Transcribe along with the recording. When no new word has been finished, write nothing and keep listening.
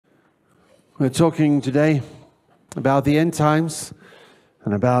We're talking today about the end times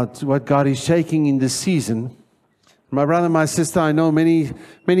and about what God is shaking in this season. My brother, my sister, I know many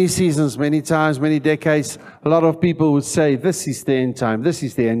seasons, many times, many decades, a lot of people would say, this is the end time, this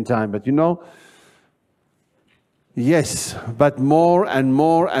is the end time. But you know, yes, but more and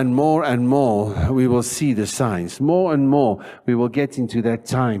more and more and more, we will see the signs. More and more, we will get into that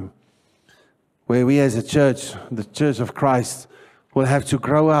time where we as a church, the Church of Christ, will have to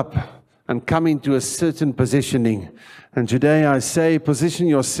grow up and come into a certain positioning. And today I say, position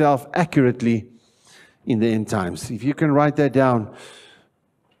yourself accurately in the end times. If you can write that down.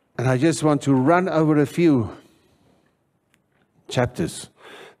 And I just want to run over a few chapters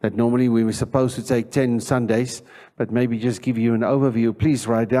that normally we were supposed to take 10 Sundays, but maybe just give you an overview. Please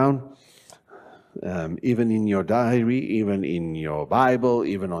write down, even in your diary, even in your Bible,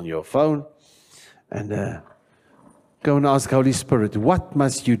 even on your phone. And go and ask Holy Spirit, what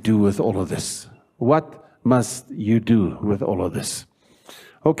must you do with all of this? What must you do with all of this?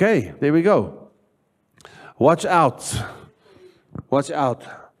 Okay, there we go. Watch out. Watch out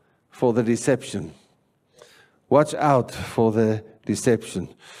for the deception. Watch out for the deception.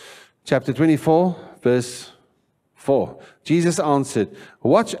 Chapter 24, verse 4. Jesus answered,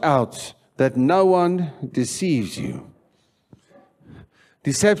 watch out that no one deceives you.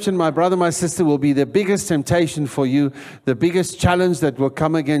 Deception, my brother, my sister, will be the biggest temptation for you, the biggest challenge that will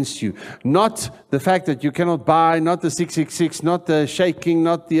come against you. Not the fact that you cannot buy, not the 666, not the shaking,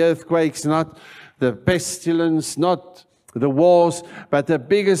 not the earthquakes, not the pestilence, not the wars, but the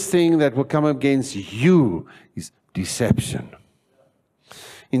biggest thing that will come against you is deception.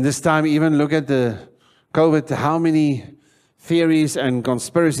 In this time, even look at the COVID, how many theories and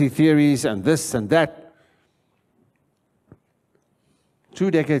conspiracy theories and this and that. 2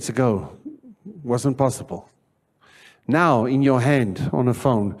 decades ago, wasn't possible. Now, in your hand, on a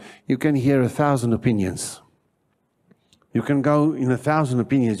phone, you can hear 1,000 opinions. You can go in 1,000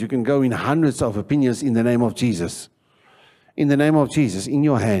 opinions. You can go in hundreds of opinions in the name of Jesus. In the name of Jesus, in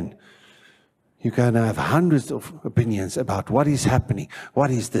your hand, you can have hundreds of opinions about what is happening. What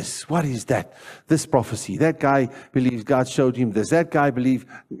is this? What is that? This prophecy. That guy believes God showed him this. That guy believes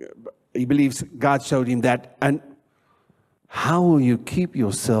God showed him that. And how will you keep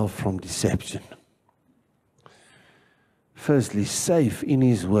yourself from deception? Firstly, safe in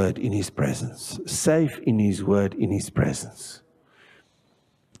His Word, in His presence. Safe in His Word, in His presence.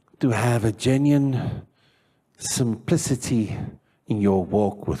 To have a genuine simplicity in your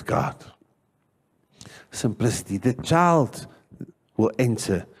walk with God. Simplicity. The child will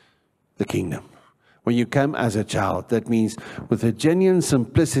enter the kingdom. When you come as a child, that means with a genuine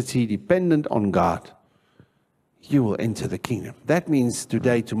simplicity dependent on God, you will enter the kingdom. That means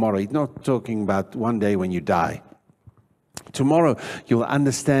today, tomorrow. He's not talking about one day when you die. Tomorrow, you will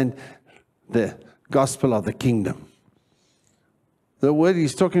understand the gospel of the kingdom. The word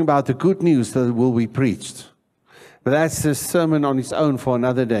he's talking about, the good news that will be preached. But that's a sermon on its own for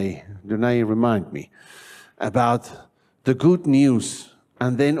another day. Dunay, remind me about the good news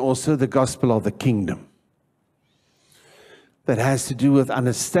and then also the gospel of the kingdom. That has to do with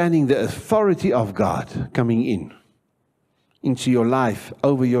understanding the authority of God coming into your life,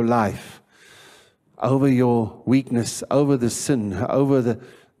 over your weakness, over the sin, over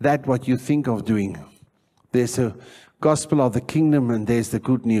that what you think of doing. There's a gospel of the kingdom and there's the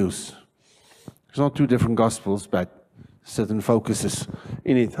good news. It's not two different gospels, but certain focuses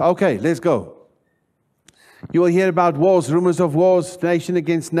in it. Okay, let's go. You will hear about wars, rumors of wars, nation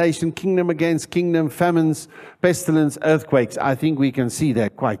against nation, kingdom against kingdom, famines, pestilence, earthquakes. I think we can see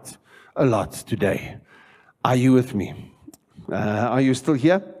that quite a lot today. Are you with me? Are you still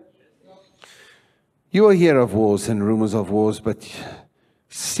here? You will hear of wars and rumors of wars, but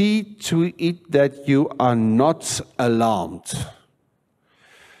see to it that you are not alarmed.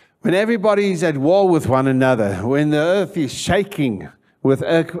 When everybody is at war with one another, when the earth is shaking with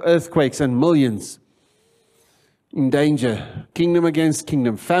earthquakes and millions in danger, kingdom against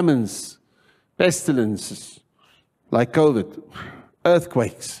kingdom, famines, pestilences, like COVID,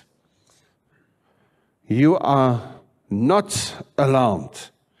 earthquakes, you are not alarmed.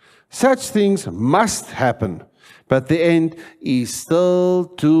 Such things must happen, but the end is still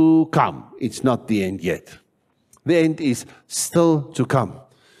to come. It's not the end yet. The end is still to come.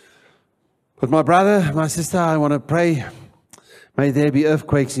 But my brother, my sister, I want to pray, may there be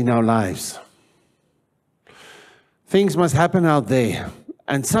earthquakes in our lives. Things must happen out there.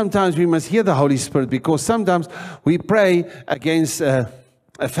 And sometimes we must hear the Holy Spirit, because sometimes we pray against a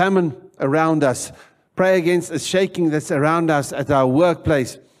famine around us, pray against a shaking that's around us at our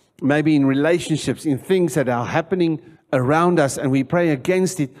workplace, maybe in relationships, in things that are happening around us, and we pray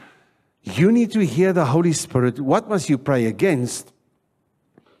against it. You need to hear the Holy Spirit. What must you pray against?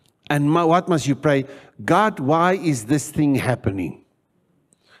 And what must you pray? God, why is this thing happening?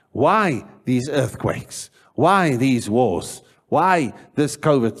 Why these earthquakes? Why these wars? Why this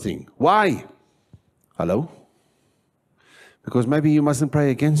COVID thing? Why? Hello? Because maybe you mustn't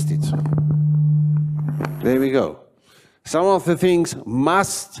pray against it. There we go. Some of the things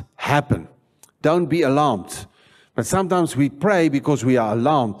must happen. Don't be alarmed. But sometimes we pray because we are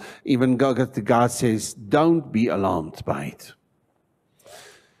alarmed. Even God says, don't be alarmed by it.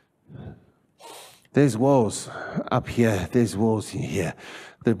 There's wars up here. There's wars in here.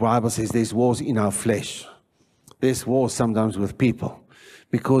 The Bible says there's wars in our flesh. There's wars sometimes with people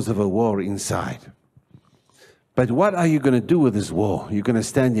because of a war inside. But what are you going to do with this war? You're going to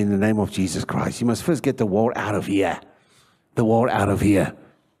stand in the name of Jesus Christ. You must first get the war out of here. The war out of here.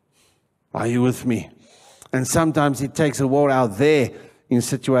 Are you with me? And sometimes it takes a war out there in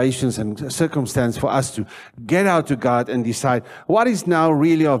situations and circumstances for us to get out to God and decide what is now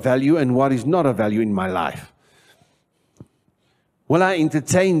really of value and what is not of value in my life. Will I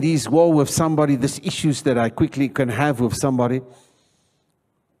entertain these war with somebody, these issues that I quickly can have with somebody?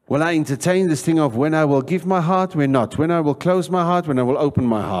 Will I entertain this thing of when I will give my heart, when not? When I will close my heart, when I will open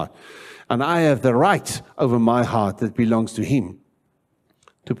my heart? And I have the right over my heart that belongs to Him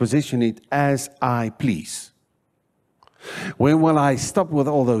to position it as I please. When will I stop with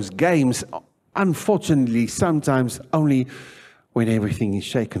all those games? Unfortunately, sometimes only when everything is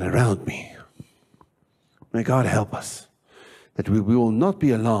shaken around me. May God help us that we will not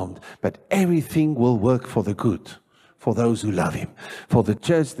be alarmed, but everything will work for the good, for those who love Him, for the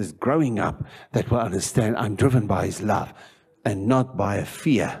church that's growing up that will understand I'm driven by His love and not by a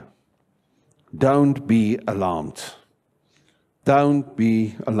fear. Don't be alarmed. Don't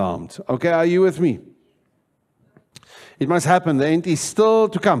be alarmed. Okay, are you with me? It must happen. The end is still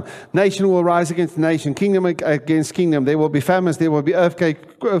to come. Nation will rise against nation, kingdom against kingdom. There will be famines, there will be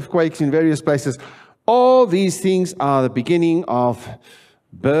earthquakes in various places. All these things are the beginning of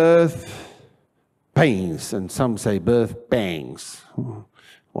birth pains, and some say birth pangs.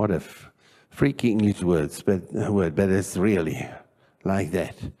 What a freaky English word, but it's really like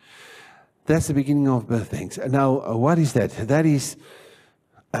that. That's the beginning of birth pangs. Now, what is that? That is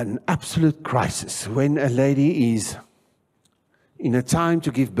an absolute crisis. When a lady is in a time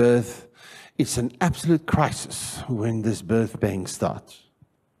to give birth, it's an absolute crisis when this birth pang starts.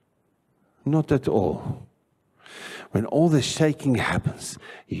 Not at all. When all the shaking happens,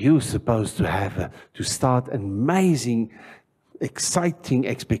 you're supposed to have to start an amazing, exciting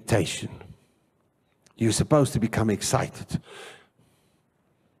expectation. You're supposed to become excited.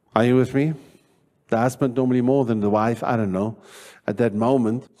 Are you with me? The husband normally more than the wife, I don't know, at that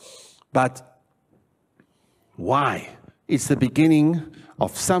moment. But why? It's the beginning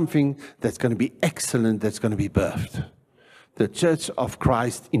of something that's going to be excellent, that's going to be birthed. The church of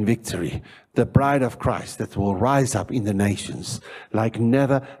Christ in victory, the bride of Christ that will rise up in the nations like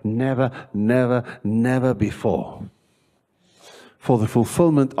never, never, never, never before. For the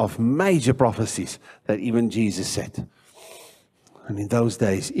fulfillment of major prophecies that even Jesus said. And in those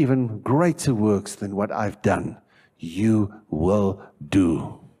days, even greater works than what I've done, you will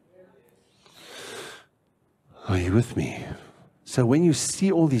do. Are you with me? So when you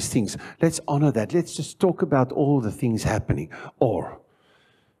see all these things, let's honor that. Let's just talk about all the things happening. Or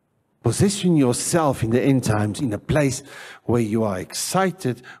position yourself in the end times in a place where you are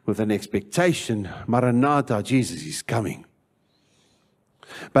excited with an expectation. Maranatha, Jesus is coming.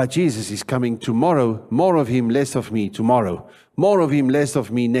 But Jesus is coming tomorrow. More of Him, less of me tomorrow. More of Him, less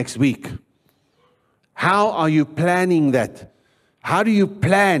of me next week. How are you planning that? How do you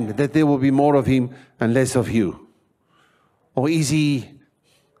plan that there will be more of Him and less of you? Or is He,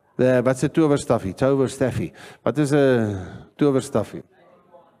 what's a toverstaffie? Toverstaffie. Wat is a toverstaffie?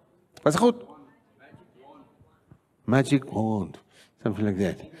 Wat is goed? Magic wand. Something like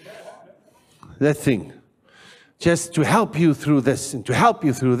that. That thing. Just to help you through this and to help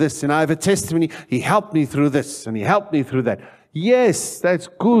you through this. And I have a testimony. He helped me through this and He helped me through that. Yes, that's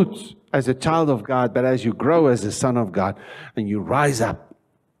good as a child of God. But as you grow as a son of God and you rise up,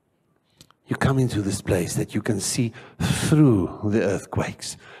 you come into this place that you can see through the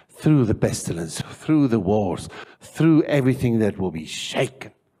earthquakes, through the pestilence, through the wars, through everything that will be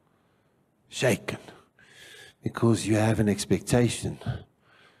shaken. Shaken. Because you have an expectation.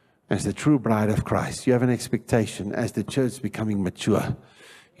 As the true bride of Christ, you have an expectation as the church becoming mature.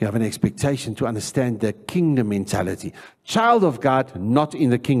 You have an expectation to understand the kingdom mentality. Child of God, not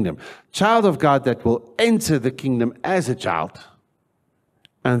in the kingdom. Child of God that will enter the kingdom as a child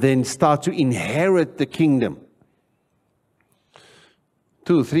and then start to inherit the kingdom.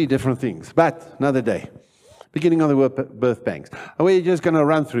 2, 3 different things. But another day. Beginning of the birth pangs. And we're just going to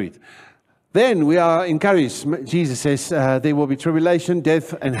run through it. Then we are encouraged. Jesus says there will be tribulation,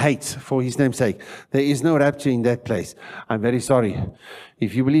 death, and hate for his name's sake. There is no rapture in that place. I'm very sorry.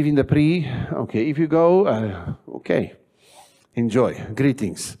 If you believe in the okay. If you go, okay. Enjoy.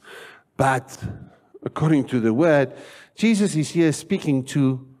 Greetings. But according to the word, Jesus is here speaking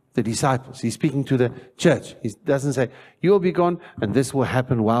to the disciples. He's speaking to the church. He doesn't say, you will be gone, and this will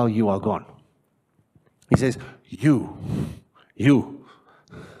happen while you are gone. He says, you.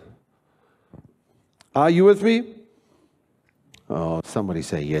 Are you with me? Oh, somebody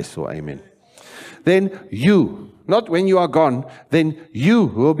say yes or amen. Then you, not when you are gone, then you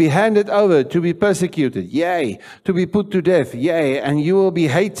will be handed over to be persecuted, yea, to be put to death, yea, and you will be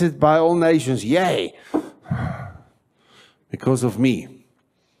hated by all nations, yea, because of me,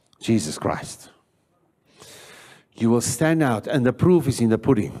 Jesus Christ. You will stand out, and the proof is in the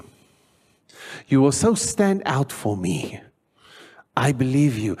pudding. You will so stand out for me. I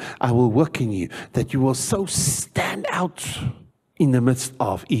believe you. I will work in you, that you will so stand out in the midst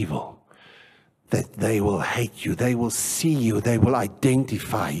of evil, that they will hate you. They will see you. They will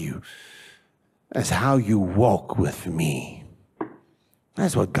identify you as how you walk with me.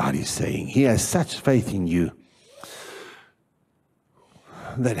 That's what God is saying. He has such faith in you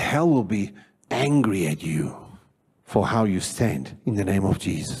that hell will be angry at you for how you stand in the name of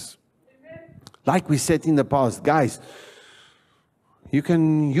Jesus. Like we said in the past, guys, you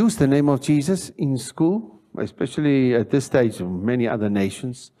can use the name of Jesus in school, especially at this stage of many other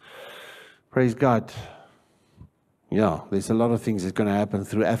nations. Praise God. Yeah, there's a lot of things that's going to happen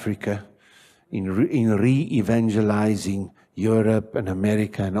through Africa in re-evangelizing Europe and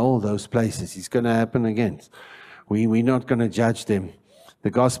America and all those places. It's going to happen again. We're not going to judge them. The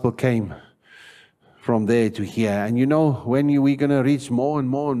gospel came from there to here. And you know, when we're going to reach more and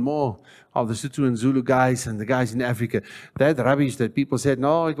more and more of the Sotho and Zulu guys and the guys in Africa, that rubbish that people said,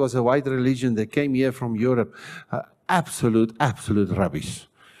 no, it was a white religion that came here from Europe. Absolute rubbish.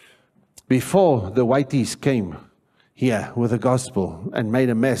 Before the whiteys came here with the gospel and made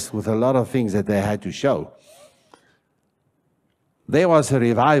a mess with a lot of things that they had to show, there was a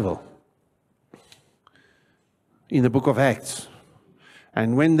revival in the book of Acts.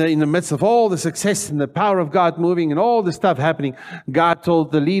 And when in the midst of all the success and the power of God moving and all the stuff happening, God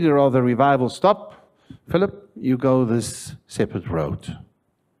told the leader of the revival, stop, Philip, you go this separate road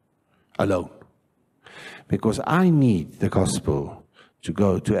alone. Because I need the gospel to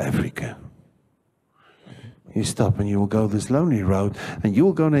go to Africa. You stop and you will go this lonely road, and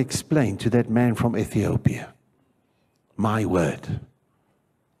you're going to explain to that man from Ethiopia my word.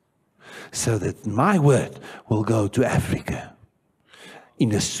 So that my word will go to Africa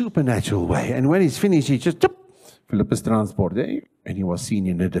in a supernatural way. And when he's finished, he just, Philip is transported, and he was seen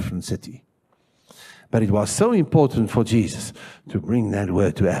in a different city. But it was so important for Jesus to bring that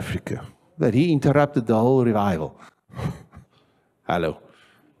word to Africa that he interrupted the whole revival. Hello.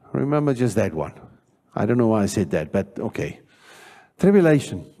 Remember just that one. I don't know why I said that, but okay.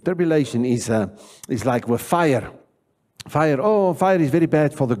 Tribulation. Tribulation is like with fire. Fire is very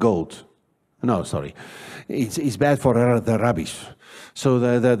bad for the gold. No, sorry. It's bad for the rubbish.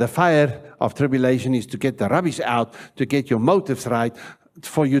 So the fire of tribulation is to get the rubbish out, to get your motives right,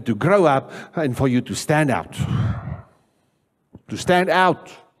 for you to grow up and for you to stand out. To stand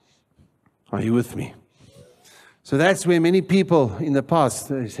out. Are you with me? So that's where many people in the past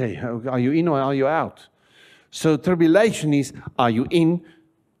they say, are you in or are you out? So tribulation is, are you in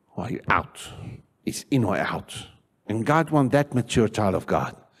or are you out? It's in or out. And God wants that mature child of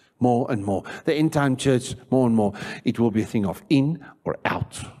God. More and more. The end time church, more and more, it will be a thing of in or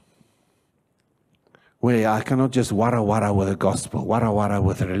out. Where I cannot just wara with the gospel, wara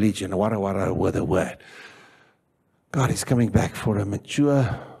with religion, wara with the word. God is coming back for a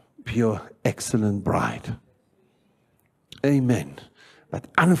mature, pure, excellent bride. Amen. But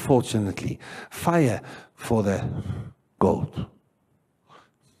unfortunately, fire for the gold.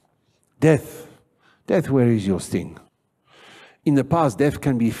 Death. Death, where is your sting? In the past, death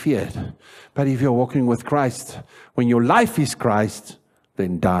can be feared. But if you're walking with Christ, when your life is Christ,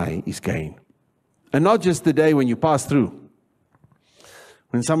 then die is gain. And not just the day when you pass through.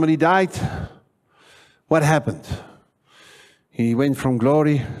 When somebody died, what happened? He went from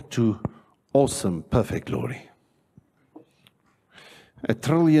glory to awesome, perfect glory. A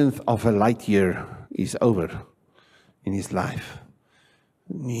trillionth of a light year is over in his life.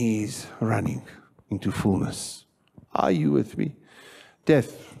 He's running into fullness. Are you with me?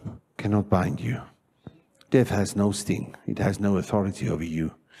 Death cannot bind you. Death has no sting. It has no authority over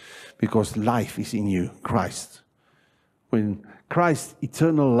you. Because life is in you, Christ. When Christ's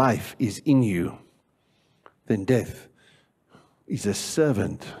eternal life is in you, then death is a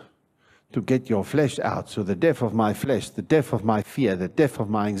servant to get your flesh out. So the death of my flesh, the death of my fear, the death of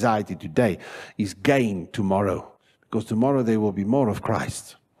my anxiety today is gain tomorrow. Because tomorrow there will be more of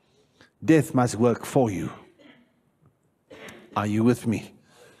Christ. Death must work for you. Are you with me?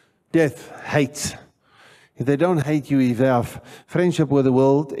 Death hates. If they don't hate you, if they have friendship with the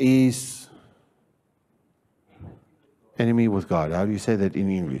world, is enemy with God. How do you say that in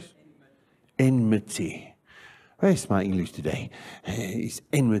English? Enmity. Where's my English today? It's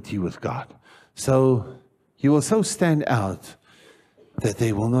enmity with God. So you will so stand out that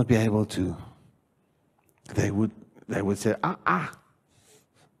they will not be able to. They would say, and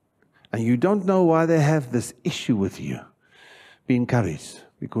you don't know why they have this issue with you. Be encouraged,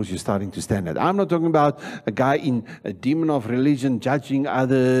 because you're starting to stand out. I'm not talking about a guy in a demon of religion judging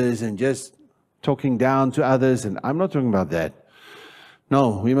others and just talking down to others, and I'm not talking about that.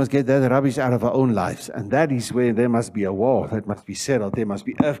 No, we must get that rubbish out of our own lives, and that is where there must be a war that must be settled. There must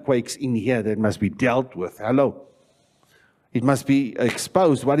be earthquakes in here that must be dealt with. Hello. It must be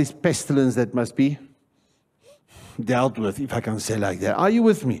exposed. What is pestilence that must be dealt with, if I can say like that? Are you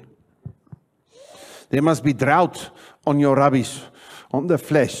with me? There must be drought on your rubbish, on the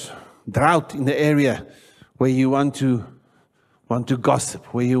flesh. Drought in the area where you want to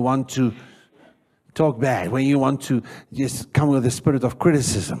gossip, where you want to talk bad, where you want to just come with a spirit of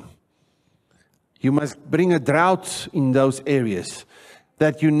criticism. You must bring a drought in those areas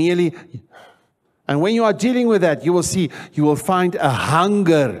that you nearly... And when you are dealing with that, you will find a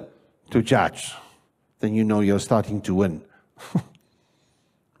hunger to judge. Then you know you're starting to win.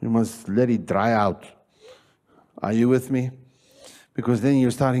 You must let it dry out. Are you with me? Because then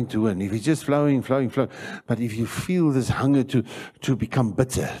you're starting to win. If it's just flowing. But if you feel this hunger to become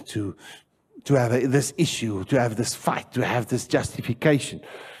bitter, to have this issue, to have this fight, to have this justification,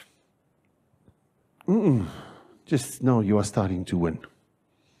 just know you are starting to win.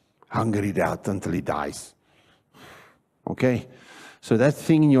 Hunger it out until it dies. Okay? So that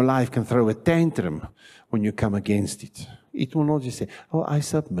thing in your life can throw a tantrum when you come against it. It will not just say, oh, I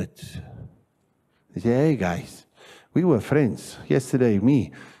submit. They say, hey guys, we were friends. Yesterday,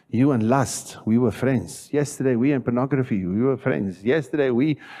 me, you and lust, we were friends. Yesterday, we and pornography, we were friends. Yesterday,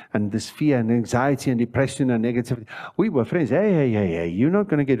 we and this fear and anxiety and depression and negativity, we were friends. Hey, you're not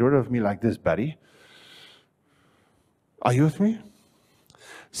going to get rid of me like this, buddy. Are you with me?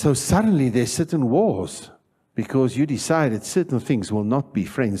 So suddenly there's certain wars because you decided certain things will not be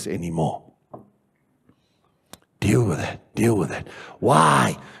friends anymore. Deal with it.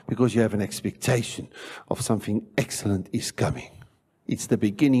 Why? Because you have an expectation of something excellent is coming. It's the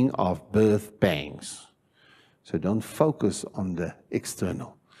beginning of birth pangs. So don't focus on the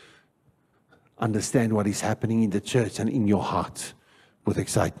external. Understand what is happening in the church and in your heart with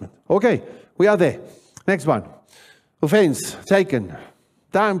excitement. Okay, we are there. Next one. Offense taken.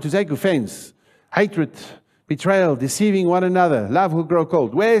 Time to take offense. Hatred, betrayal, deceiving one another. Love will grow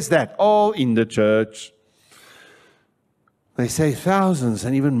cold. Where's that? All in the church. They say thousands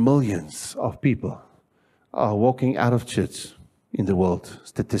and even millions of people are walking out of church in the world.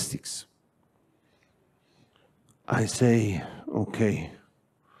 Statistics. I say, okay.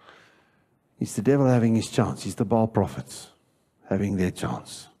 It's the devil having his chance. It's the Baal prophets having their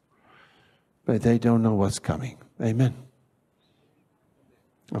chance. But they don't know what's coming. Amen.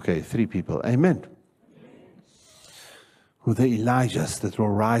 Okay, 3 people. Amen. Who the Elijahs that will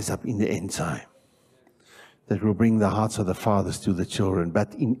rise up in the end time. That will bring the hearts of the fathers to the children.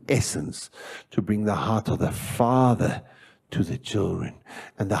 But in essence, to bring the heart of the father to the children.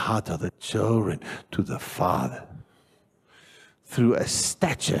 And the heart of the children to the father. Through a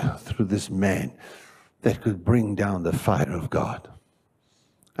stature, through this man, that could bring down the fire of God.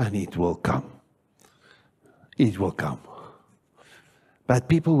 And it will come. It will come. But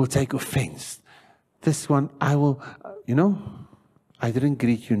people will take offense. This one, I will, I didn't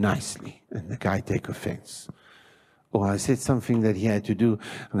greet you nicely. And the guy take offense. Or I said something that he had to do.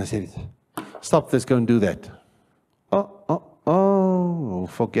 And I said, stop this, go and do that. Oh,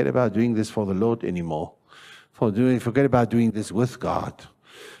 forget about doing this for the Lord anymore. Forget about doing this with God.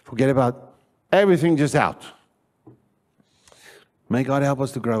 Forget about everything just out. May God help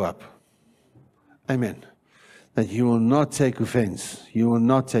us to grow up. Amen. That you will not take offense. You will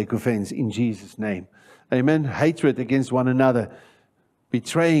not take offense in Jesus' name. Amen. Hatred against one another.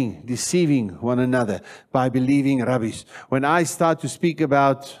 Betraying, deceiving one another by believing rubbish. When I start to speak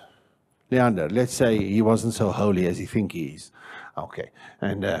about Leander, let's say he wasn't so holy as you think he is. Okay.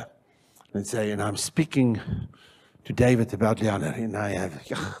 And let's say, and I'm speaking to David about Leander, and I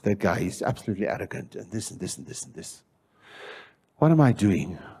have, that guy is absolutely arrogant, and this and this and this and this. What am I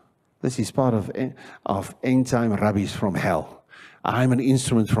doing? This is part of end-time rubbish from hell. I'm an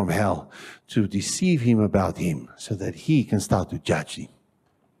instrument from hell to deceive him about him so that he can start to judge him.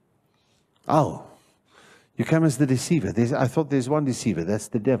 Oh, you come as the deceiver. I thought there's one deceiver, that's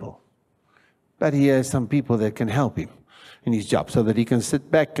the devil. But he has some people that can help him in his job so that he can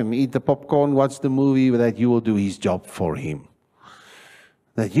sit back and eat the popcorn, watch the movie, that you will do his job for him.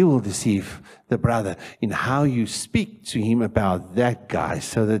 That you will deceive the brother in how you speak to him about that guy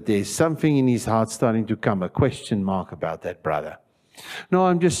so that there's something in his heart starting to come, a question mark about that brother. No,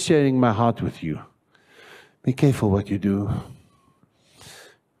 I'm just sharing my heart with you. Be careful what you do.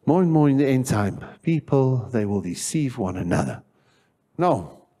 More and more in the end time, people, they will deceive one another.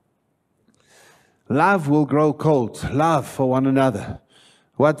 No. Love will grow cold. Love for one another.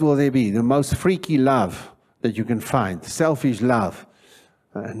 What will there be? The most freaky love that you can find. Selfish love.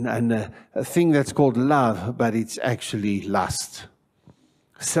 And a thing that's called love, but it's actually lust.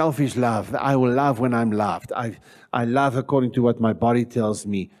 Selfish love. I will love when I'm loved. I love according to what my body tells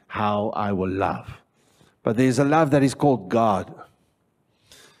me how I will love. But there's a love that is called God.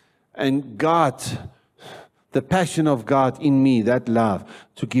 And God, the passion of God in me, that love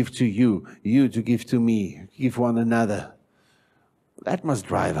to give to you, you to give to me, give one another. That must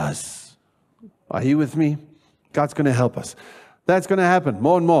drive us. Are you with me? God's going to help us. That's going to happen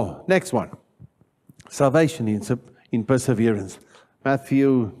more and more. Next one. Salvation in perseverance.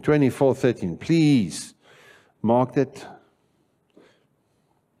 Matthew 24:13. Please mark that.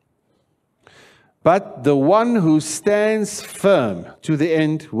 But the one who stands firm to the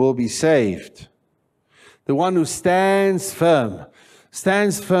end will be saved. The one who stands firm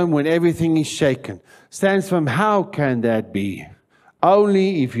when everything is shaken. Stands firm. How can that be?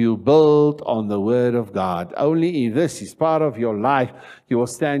 Only if you build on the Word of God. Only if this is part of your life, you will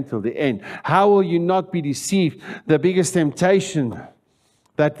stand till the end. How will you not be deceived? The biggest temptation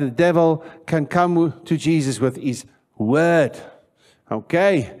that the devil can come to Jesus with is Word.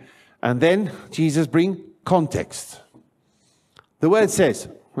 Okay? And then Jesus brings context. The Word says,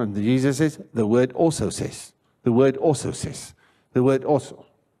 and Jesus says, the Word also says. The Word also says. The Word also.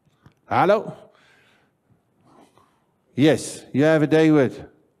 Hello? Yes, you have a day word.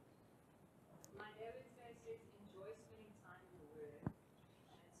 My daily says enjoy spending time with the Word. And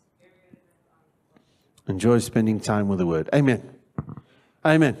it's very relevant. Enjoy spending time with the Word. Amen.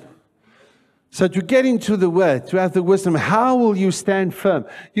 Amen. So to get into the Word, to have the wisdom, how will you stand firm?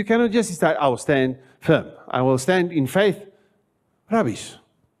 You cannot just decide, I will stand firm. I will stand in faith. Rubbish.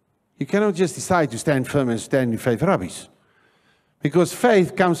 You cannot just decide to stand firm and stand in faith. Rubbish. Because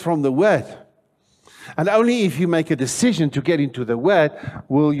faith comes from the Word. And only if you make a decision to get into the Word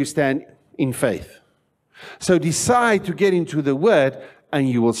will you stand in faith. So decide to get into the Word and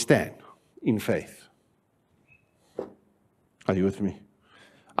you will stand in faith. Are you with me?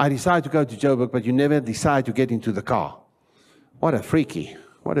 I decide to go to Joburg, but you never decide to get into the car. What a freaky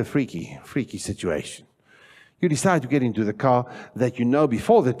situation. You decide to get into the car that you know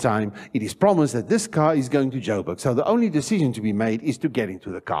before the time it is promised that this car is going to Joburg. So the only decision to be made is to get into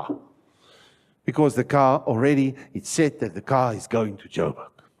the car. Because the car already, it's said that the car is going to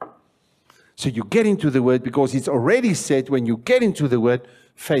Joburg. So you get into the Word because it's already said when you get into the Word,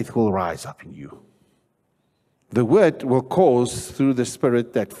 faith will rise up in you. The Word will cause through the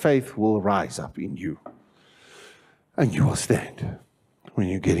Spirit that faith will rise up in you. And you will stand when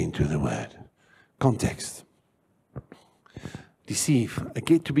you get into the Word. Context. Deceive.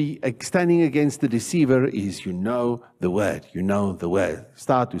 To be standing against the deceiver is you know the Word. You know the Word.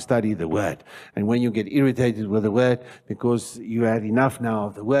 Start to study the Word. And when you get irritated with the Word because you had enough now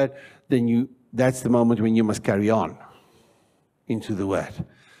of the Word, then that's the moment when you must carry on into the Word.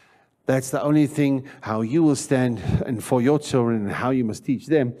 That's the only thing how you will stand, and for your children and how you must teach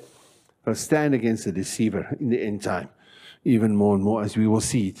them, will stand against the deceiver in the end time, even more and more as we will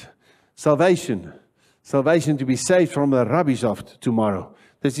see it. Salvation. Salvation to be saved from the rubbish of tomorrow.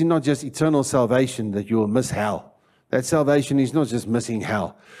 This is not just eternal salvation that you will miss hell. That salvation is not just missing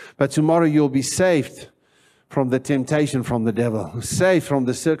hell. But tomorrow you'll be saved from the temptation from the devil. Saved from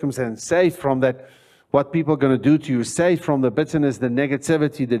the circumstance. Saved from that, what people are going to do to you. Saved from the bitterness, the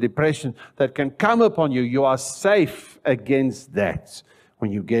negativity, the depression that can come upon you. You are safe against that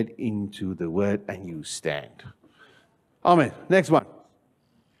when you get into the Word and you stand. Amen. Next one.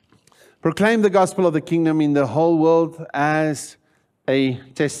 Proclaim the gospel of the kingdom in the whole world as a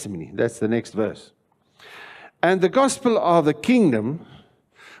testimony. That's the next verse. And the gospel of the kingdom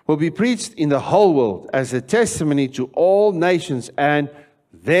will be preached in the whole world as a testimony to all nations, and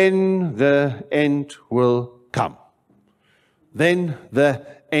then the end will come. Then the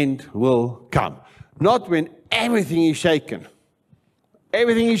end will come. Not when everything is shaken.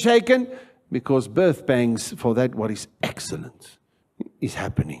 Everything is shaken because birth pangs for that what is excellent is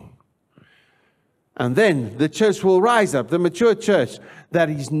happening. And then the church will rise up, the mature church that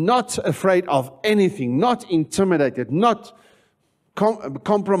is not afraid of anything, not intimidated, not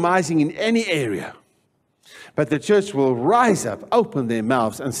compromising in any area. But the church will rise up, open their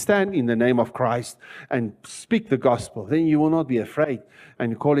mouths, and stand in the name of Christ and speak the gospel. Then you will not be afraid,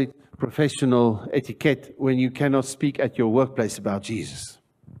 and you call it professional etiquette when you cannot speak at your workplace about Jesus.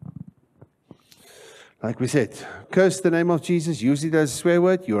 Like we said, curse the name of Jesus, use it as a swear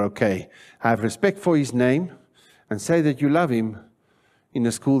word, you're okay. Have respect for his name, and say that you love him in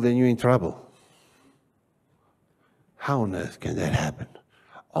the school, then you're in trouble. How on earth can that happen?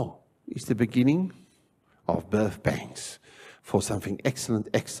 Oh, it's the beginning of birth pangs for something excellent,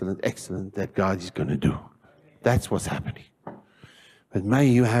 excellent, excellent that God is going to do. That's what's happening. But may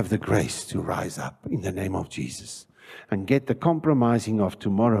you have the grace to rise up in the name of Jesus and get the compromising of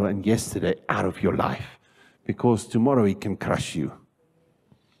tomorrow and yesterday out of your life, because tomorrow he can crush you.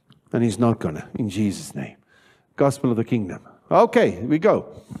 And he's not going to, in Jesus' name. Gospel of the kingdom. Okay, we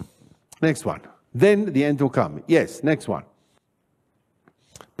go. Next one. Then the end will come. Yes, next one.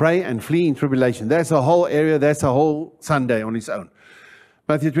 Pray and flee in tribulation. That's a whole area, that's a whole Sunday on its own.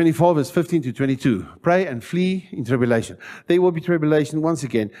 Matthew 24, verse 15 to 22. Pray and flee in tribulation. There will be tribulation once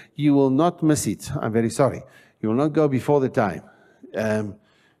again. You will not miss it. I'm very sorry. You will not go before the time.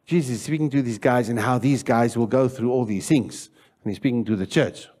 Jesus is speaking to these guys and how these guys will go through all these things. And he's speaking to the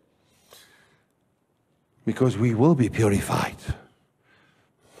church. Because we will be purified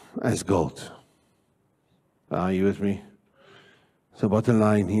as gold. Are you with me? So bottom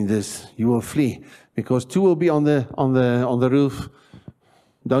line in this, you will flee. Because two will be on the roof.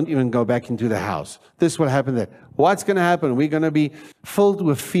 Don't even go back into the house. This will happen there. What's going to happen? We're going to be filled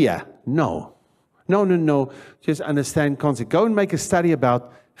with fear. No. No. Just understand concept. Go and make a study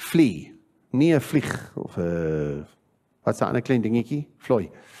about flee. Nie vlieg. Of, wat's die ander klein dingetjie? Vloei.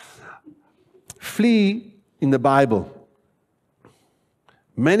 Flee in the Bible.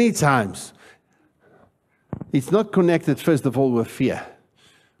 Many times, it's not connected, first of all, with fear.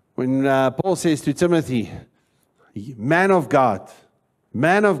 When Paul says to Timothy, man of God,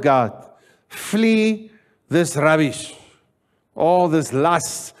 flee this rubbish, all this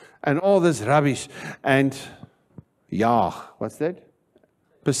lust and all this rubbish, and what's that?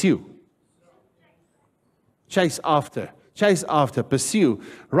 Pursue. Chase after, pursue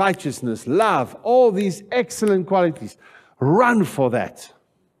righteousness, love, all these excellent qualities. Run for that.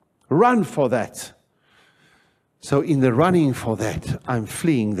 So in the running for that, I'm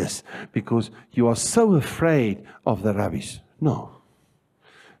fleeing this because you are so afraid of the rubbish. No.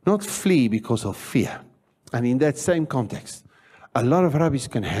 Not flee because of fear. And in that same context, a lot of rubbish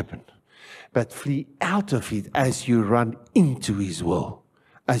can happen. But flee out of it as you run into his will.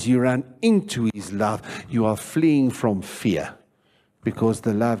 As you run into his love, you are fleeing from fear. Because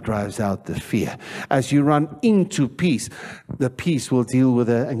the love drives out the fear. As you run into peace, the peace will deal with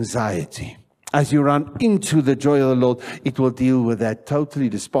the anxiety. As you run into the joy of the Lord, it will deal with that totally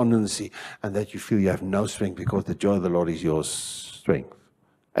despondency and that you feel you have no strength because the joy of the Lord is your strength.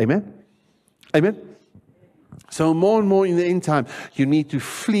 Amen? Amen? So more and more in the end time, you need to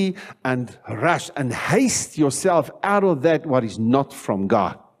flee and rush and haste yourself out of that what is not from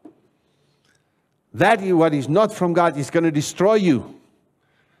God. That what is not from God is going to destroy you.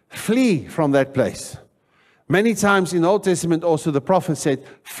 Flee from that place. Many times in the Old Testament also the prophet said,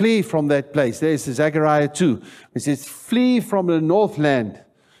 flee from that place. There's Zechariah 2. It says, flee from the northland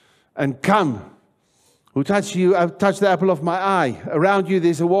and come. Who touch you, I've touched the apple of my eye. Around you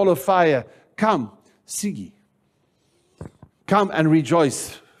there's a wall of fire. Come, see. Come and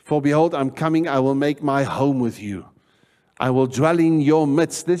rejoice. For behold, I'm coming. I will make my home with you. I will dwell in your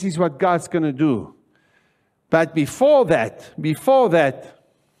midst. This is what God's going to do. But before that,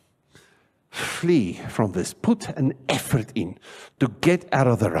 flee from this. Put an effort in to get out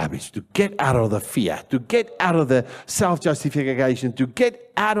of the rubbish, to get out of the fear, to get out of the self-justification, to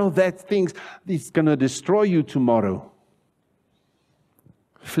get out of that things that's going to destroy you tomorrow.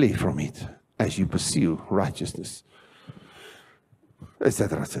 Flee from it as you pursue righteousness,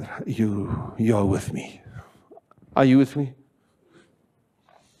 etc., etc. You are with me. Are you with me?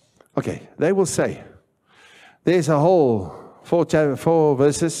 Okay, they will say, there's a whole 4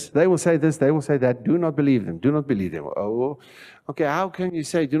 verses. They will say this, they will say that. Do not believe them. Do not believe them. Oh, okay, how can you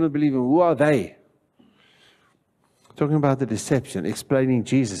say do not believe them? Who are they? Talking about the deception. Explaining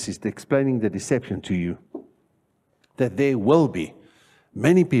Jesus is explaining the deception to you. That there will be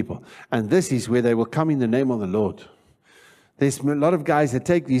many people. And this is where they will come in the name of the Lord. There's a lot of guys that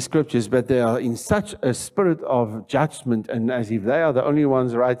take these scriptures, but they are in such a spirit of judgment, and as if they are the only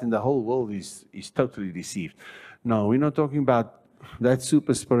ones right, and the whole world is totally deceived. No, we're not talking about that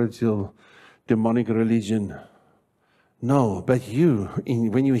super spiritual, demonic religion. No, but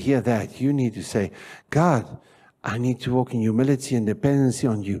when you hear that, you need to say, God, I need to walk in humility and dependency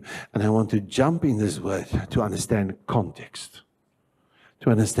on you, and I want to jump in this word to understand context. To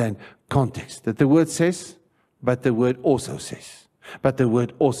understand context. That the word says, but the word also says. But the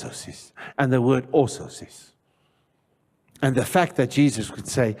word also says. And the word also says. And the fact that Jesus could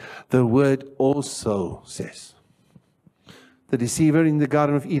say, the word also says. The deceiver in the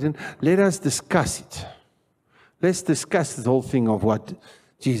Garden of Eden, let us discuss it. Let's discuss the whole thing of what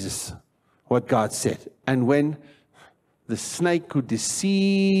God said. And when the snake could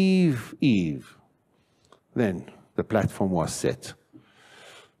deceive Eve, then the platform was set.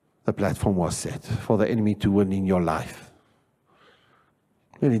 The platform was set for the enemy to win in your life.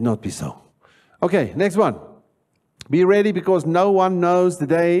 Let it not be so. Okay, next one. Be ready, because no one knows the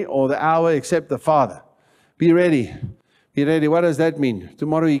day or the hour except the Father. Be ready. Be ready. What does that mean?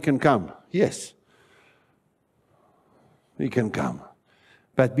 Tomorrow He can come. Yes. He can come.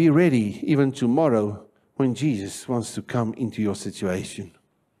 But be ready even tomorrow when Jesus wants to come into your situation.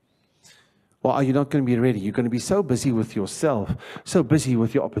 Or are you not going to be ready? You're going to be so busy with yourself, so busy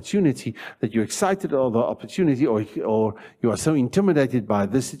with your opportunity, that you're excited about the opportunity, or you are so intimidated by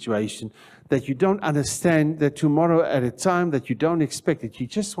this situation that you don't understand that tomorrow at a time that you don't expect it, you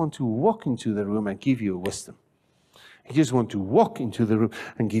just want to walk into the room and give you a wisdom. You just want to walk into the room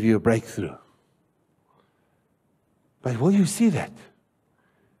and give you a breakthrough. But will you see that?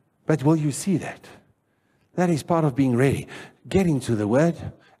 But will you see that? That is part of being ready. Get into the Word,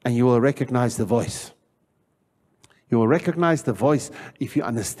 and you will recognize the voice. You will recognize the voice if you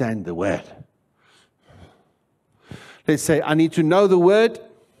understand the Word. Let's say, I need to know the Word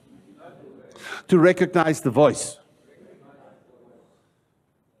to recognize the voice.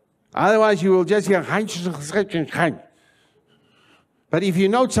 Otherwise, you will just hear. But if you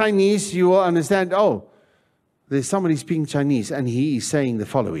know Chinese, you will understand, oh, there's somebody speaking Chinese, and he is saying the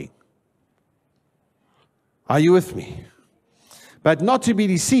following. Are you with me? But not to be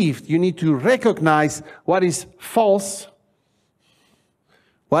deceived, you need to recognize what is false.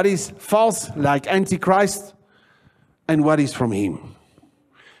 What is false, like Antichrist, and what is from him.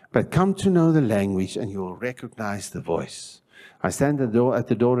 But come to know the language, and you will recognize the voice. I stand at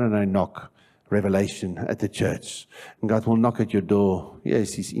the door and I knock. Revelation at the church. And God will knock at your door.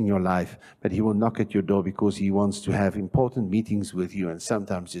 Yes, He's in your life, but He will knock at your door because He wants to have important meetings with you, and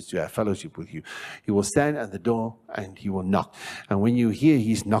sometimes just to have fellowship with you. He will stand at the door and He will knock. And when you hear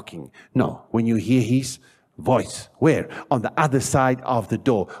His knocking, no, when you hear His voice, where? On the other side of the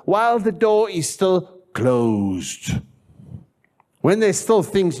door, while the door is still closed. When there's still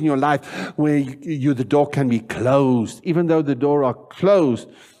things in your life where the door can be closed, even though the door are closed,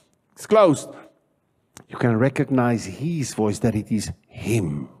 it's closed, you can recognize His voice, that it is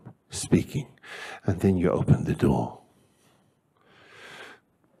Him speaking. And then you open the door.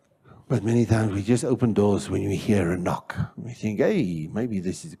 But many times we just open doors when we hear a knock. We think, hey, maybe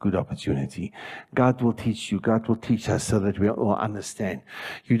this is a good opportunity. God will teach you. God will teach us so that we all understand.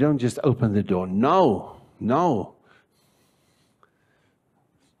 You don't just open the door. No, no.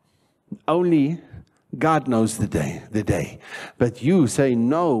 Only God knows the day. But you say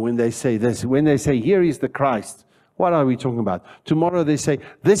no when they say this. When they say, here is the Christ. What are we talking about? Tomorrow they say,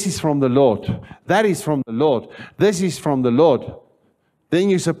 this is from the Lord. That is from the Lord. This is from the Lord. Then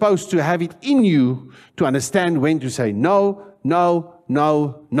you're supposed to have it in you to understand when to say no, no,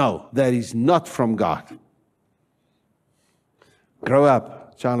 no, no. That is not from God. Grow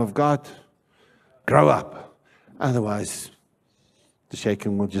up, child of God. Grow up. Otherwise, the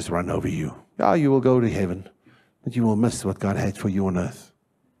shaking will just run over you. Oh, you will go to heaven, but you will miss what God had for you on earth.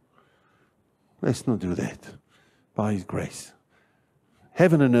 Let's not do that. By His grace.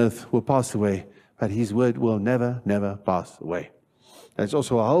 Heaven and earth will pass away, but His word will never, never pass away. That's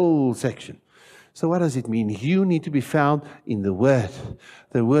also a whole section. So what does it mean? You need to be found in the Word.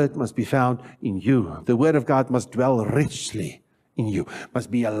 The Word must be found in you. The Word of God must dwell richly in you, must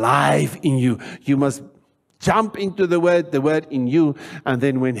be alive in you. You must jump into the Word in you, and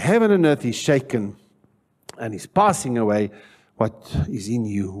then when heaven and earth is shaken and is passing away, what is in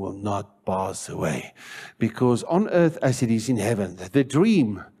you will not pass away. Because on earth as it is in heaven, the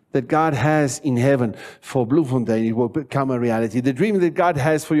dream that God has in heaven for Bloemfontein, it will become a reality. The dream that God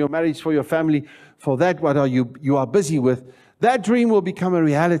has for your marriage, for your family, for that what you are busy with, that dream will become a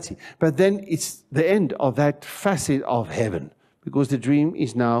reality. But then it's the end of that facet of heaven, because the dream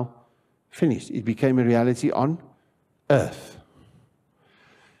is now finished. It became a reality on earth.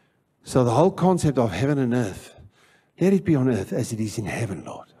 So the whole concept of heaven and earth, let it be on earth as it is in heaven,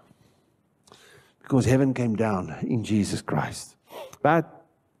 Lord. Because heaven came down in Jesus Christ. But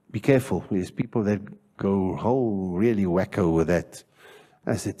be careful, there's people that go whole really wacko with that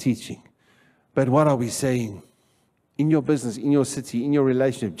as a teaching. But what are we saying? In your business, in your city, in your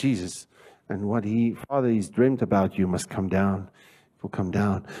relationship, Jesus, and what Father has dreamt about you must come down. It will come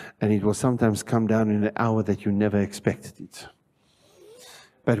down. And it will sometimes come down in an hour that you never expected it.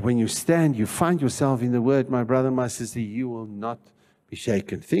 But when you stand, you find yourself in the Word, my brother, my sister, you will not be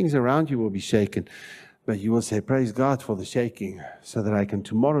shaken. Things around you will be shaken. But you will say, praise God for the shaking, so that I can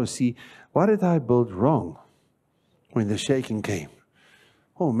tomorrow see, what did I build wrong when the shaking came?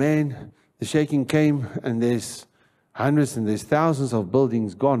 Oh man, the shaking came and there's hundreds and there's thousands of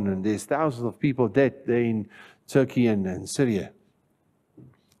buildings gone and there's thousands of people dead there in Turkey and Syria.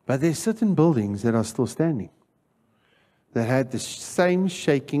 But there's certain buildings that are still standing that had the same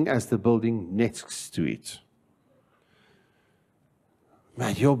shaking as the building next to it.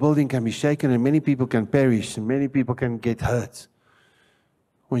 Man, your building can be shaken and many people can perish and many people can get hurt.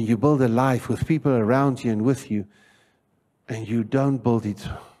 When you build a life with people around you and with you and you don't build it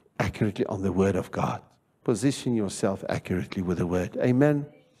accurately on the Word of God. Position yourself accurately with the Word. Amen?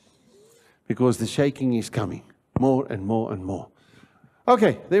 Because the shaking is coming more and more and more.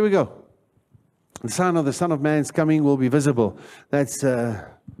 Okay, there we go. The Son of Man is coming, will be visible. That's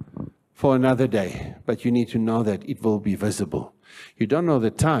for another day. But you need to know that it will be visible. You don't know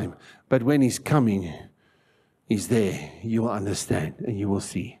the time, but when He's coming, He's there. You will understand and you will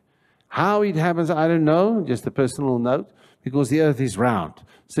see. How it happens, I don't know. Just a personal note. Because the earth is round.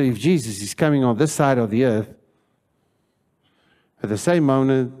 So if Jesus is coming on this side of the earth, at the same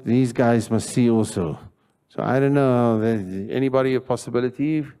moment, these guys must see also. So I don't know, anybody a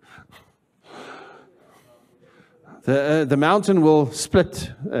possibility? The mountain will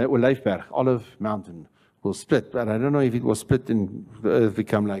split, Olijfberg, Olive Mountain will split. But I don't know if it will split and the earth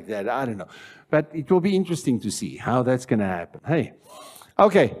become like that. I don't know. But it will be interesting to see how that's going to happen. Hey,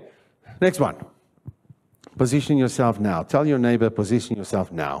 okay, next one. Position yourself now. Tell your neighbor, position yourself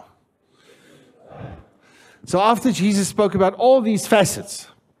now. So after Jesus spoke about all these facets,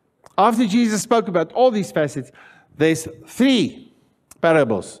 there's 3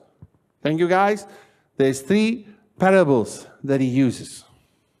 parables. Thank you, guys. There's 3 parables that He uses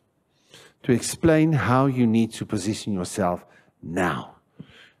to explain how you need to position yourself now.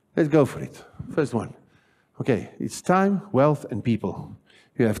 Let's go for it. First one. Okay, it's time, wealth, and people.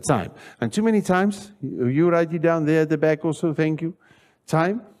 You have time. And too many times, you write it down there at the back also, thank you.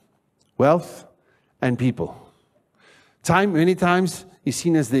 Time, wealth, and people. Time, many times, is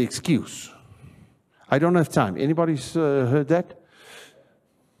seen as the excuse. I don't have time. Anybody's heard that?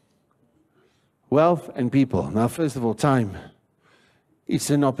 Wealth and people. Now, first of all, time. It's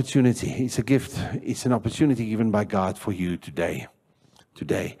an opportunity. It's a gift. It's an opportunity given by God for you today.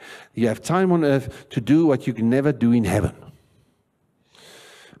 Today. You have time on earth to do what you can never do in heaven.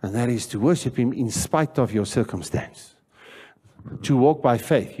 And that is to worship Him in spite of your circumstance. To walk by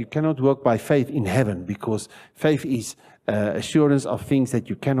faith. You cannot walk by faith in heaven because faith is assurance of things that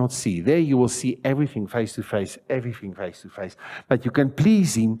you cannot see. There you will see everything face to face, everything face to face. But you can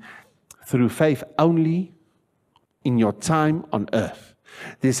please Him through faith only in your time on earth.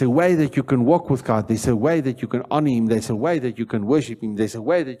 There's a way that you can walk with God. There's a way that you can honor Him. There's a way that you can worship Him. There's a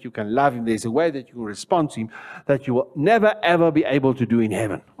way that you can love Him. There's a way that you can respond to Him that you will never, ever be able to do in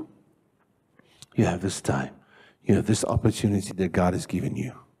heaven. You have this time. You have this opportunity that God has given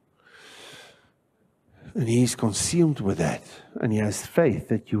you. And He is consumed with that. And He has faith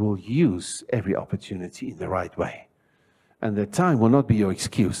that you will use every opportunity in the right way. And the time will not be your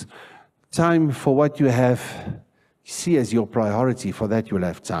excuse. Time for what you have, see as your priority. For that, you'll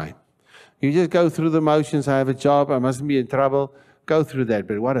have time. You just go through the motions. I have a job. I mustn't be in trouble. Go through that.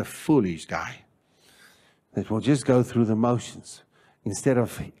 But what a foolish guy that will just go through the motions instead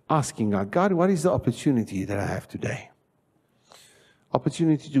of asking God, God, what is the opportunity that I have today?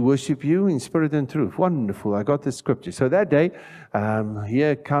 Opportunity to worship You in spirit and truth. Wonderful. I got the scripture. So that day,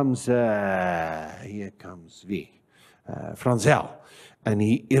 here comes Franzel, and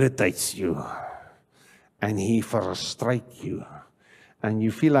he irritates you, and he frustrates you, and you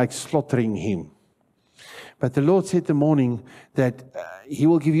feel like slaughtering him. But the Lord said the morning that He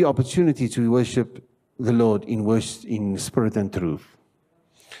will give you opportunity to worship the Lord in spirit and truth.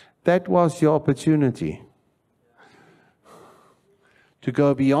 That was your opportunity. To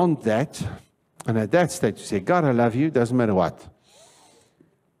go beyond that, and at that stage to say, God, I love You, doesn't matter what.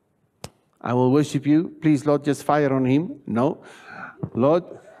 I will worship You. Please, Lord, just fire on him. No. Lord,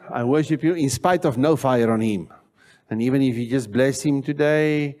 I worship You in spite of no fire on him. And even if you just bless him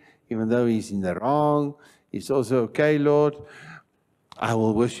today, even though he's in the wrong, it's also okay, Lord. I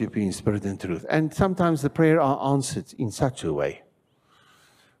will worship you in spirit and truth. And sometimes the prayer are answered in such a way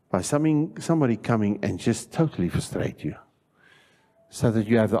by somebody coming and just totally frustrate you, so that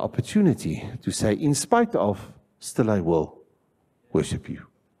you have the opportunity to say, in spite of, still I will worship you.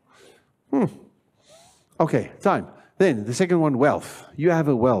 Okay, time. Then the second one, wealth. You have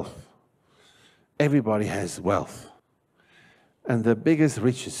a wealth. Everybody has wealth. And the biggest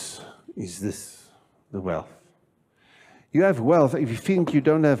riches is this, the wealth. You have wealth. If you think you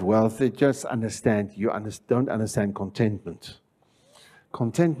don't have wealth, they just understand, don't understand contentment.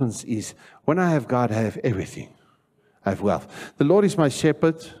 Contentment is, when I have God, I have everything. I have wealth. The Lord is my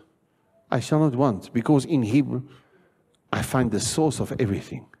shepherd, I shall not want, because in him I find the source of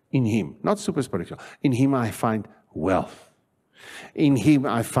everything. In him, not super spiritual. In him I find wealth. In him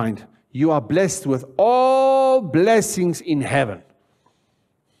I find, you are blessed with all blessings in heaven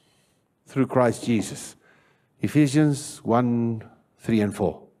through Christ Jesus. Ephesians 1, 3 and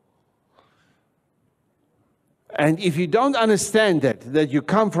 4. And if you don't understand that you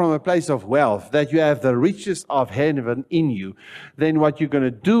come from a place of wealth, that you have the riches of heaven in you, then what you're going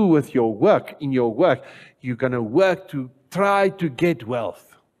to do with your work, you're going to work to try to get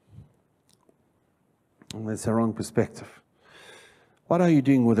wealth. And that's the wrong perspective. What are you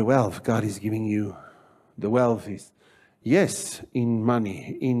doing with the wealth God is giving you? The wealth is, yes, in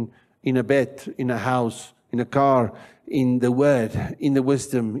money, in a bed, in a house, in a car, in the word, in the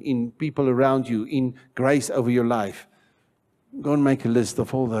wisdom, in people around you, in grace over your life. Go and make a list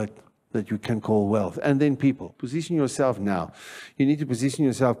of all that you can call wealth. And then people. Position yourself now. You need to position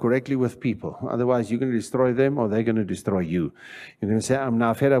yourself correctly with people. Otherwise, you're going to destroy them or they're going to destroy you. You're going to say, I'm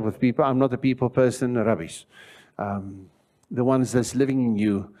now fed up with people. I'm not a people person. Rubbish. The ones that's living in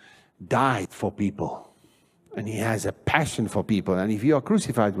you died for people. And he has a passion for people. And if you are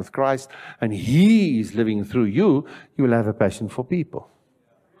crucified with Christ and he is living through you, you will have a passion for people.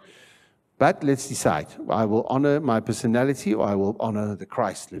 But let's decide. I will honor my personality or I will honor the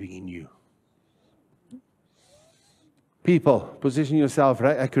Christ living in you. People, position yourself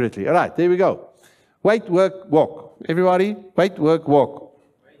right, accurately. All right, there we go. Wait, work, walk. Everybody, wait, work, walk.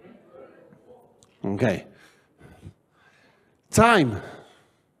 Okay. Time.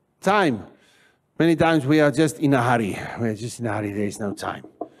 Many times we are just in a hurry. We're just in a hurry. There's no time.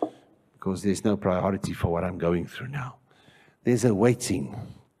 Because there's no priority for what I'm going through now. There's a waiting.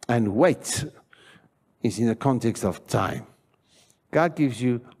 And wait is in the context of time. God gives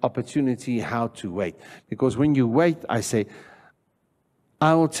you opportunity how to wait. Because when you wait, I say,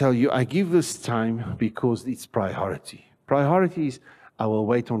 I will tell you, I give this time because it's priority. Priority is, I will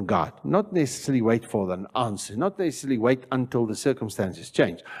wait on God. Not necessarily wait for an answer. Not necessarily wait until the circumstances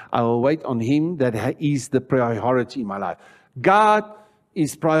change. I will wait on Him that is the priority in my life. God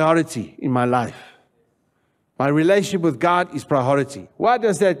is priority in my life. My relationship with God is priority. What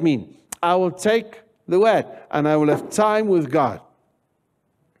does that mean? I will take the word and I will have time with God.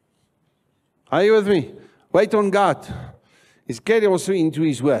 Are you with me? Wait on God. Is get also into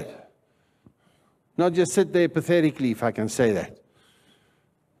His word. Not just sit there pathetically, if I can say that.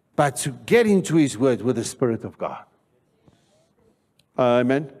 But to get into His word with the Spirit of God.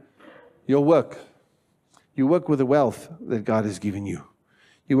 Amen. Your work. You work with the wealth that God has given you.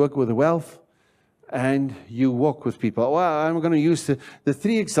 You work with the wealth and you walk with people. Well, I'm going to use the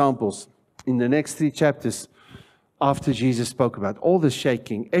three examples in the next 3 chapters after Jesus spoke about all the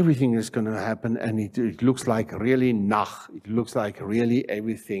shaking, everything is going to happen, and it looks like really nach. It looks like really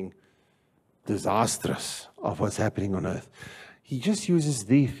everything disastrous of what's happening on earth. He just uses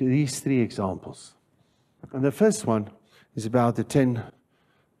these 3 examples. And the first one is about the 10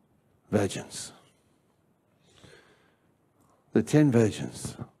 virgins. The 10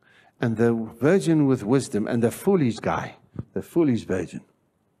 virgins. And the virgin with wisdom and the foolish guy, the foolish virgin.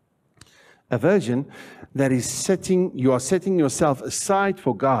 A virgin that is you are setting yourself aside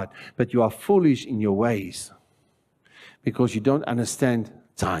for God, but you are foolish in your ways because you don't understand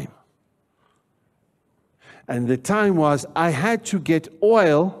time. And the time was, I had to get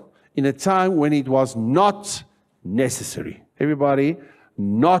oil in a time when it was not necessary. Everybody,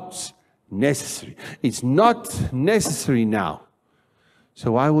 not necessary. It's not necessary now.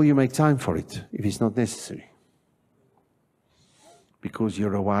 So why will you make time for it if it's not necessary? Because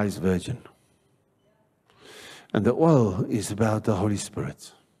you're a wise virgin. And the oil is about the Holy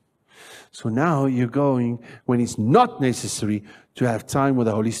Spirit. So now you're going, when it's not necessary, to have time with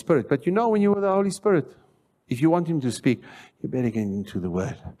the Holy Spirit. But you know when you're with the Holy Spirit, if you want Him to speak, you better get into the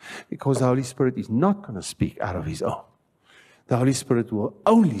Word. Because the Holy Spirit is not going to speak out of His own. the Holy Spirit will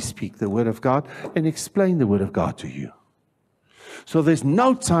only speak the Word of God and explain the Word of God to you. So there's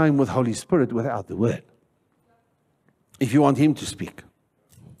no time with Holy Spirit without the Word, if you want Him to speak.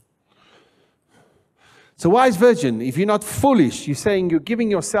 So wise virgin, if you're not foolish, you're saying you're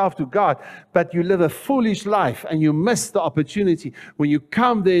giving yourself to God, but you live a foolish life and you miss the opportunity. When you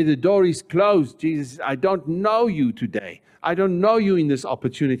come there, the door is closed. Jesus says, I don't know you today. I don't know you in this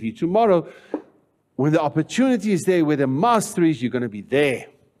opportunity. Tomorrow, when the opportunity is there, where the master is, you're going to be there.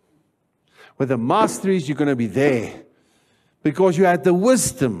 Where the master is, you're going to be there. Because you had the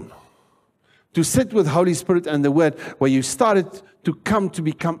wisdom to sit with Holy Spirit and the Word, where you started to come to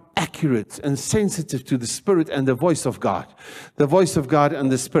become accurate and sensitive to the Spirit and the voice of God. The voice of God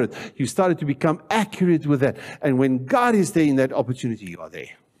and the Spirit. You started to become accurate with that. And when God is there in that opportunity, you are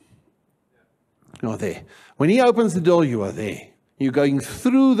there. You are there. When He opens the door, you are there. You're going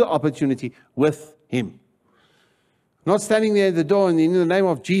through the opportunity with Him. Not standing there at the door and in the name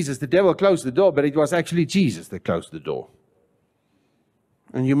of Jesus, the devil closed the door, but it was actually Jesus that closed the door.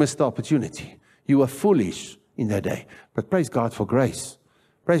 And you missed the opportunity. You were foolish in that day. But praise God for grace.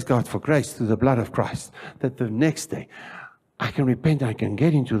 Praise God for grace through the blood of Christ. That the next day, I can repent, I can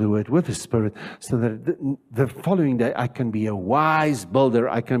get into the Word with the Spirit, so that the following day I can be a wise builder,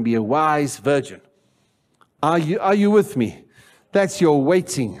 I can be a wise virgin. Are you with me? That's your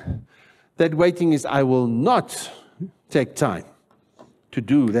waiting. That waiting is, I will not take time to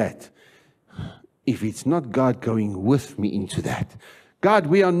do that if it's not God going with me into that. God,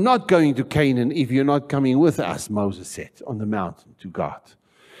 we are not going to Canaan if you're not coming with us, Moses said on the mountain to God.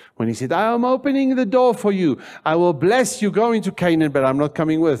 When he said, I am opening the door for you. I will bless you going to Canaan, but I'm not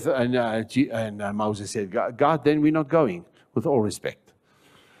coming with. And Moses said, God, then we're not going, with all respect.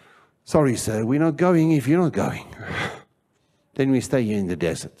 Sorry, sir, we're not going if you're not going. Then we stay here in the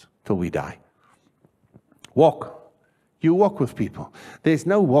desert till we die. Walk. You walk with people. There's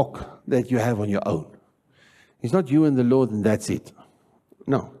no walk that you have on your own. It's not you and the Lord and that's it.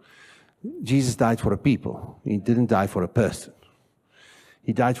 No. Jesus died for a people. He didn't die for a person.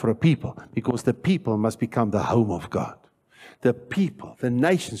 He died for a people because the people must become the home of God. The people, the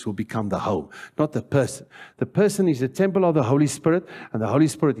nations will become the home, not the person. The person is the temple of the Holy Spirit, and the Holy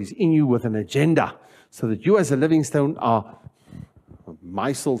Spirit is in you with an agenda, so that you as a living stone are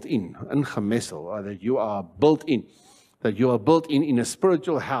meiseled in, ingemessel, or that you are built in, that you are built in a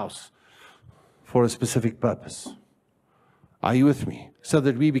spiritual house for a specific purpose. Are you with me? So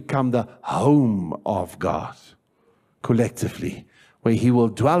that we become the home of God collectively, where He will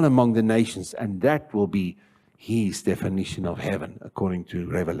dwell among the nations, and that will be His definition of heaven, according to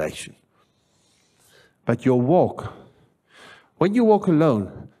Revelation. But your walk, when you walk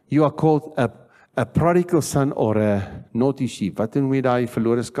alone, you are called a prodigal son or a naughty sheep. Wat doen we daai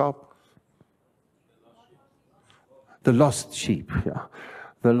verlore skaap? The lost sheep, yeah.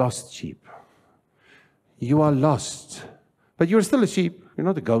 The lost sheep. You are lost. But you're still a sheep. You're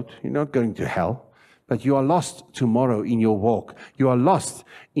not a goat. You're not going to hell. But you are lost tomorrow in your walk. You are lost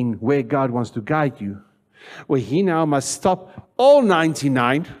in where God wants to guide you. Where He now must stop all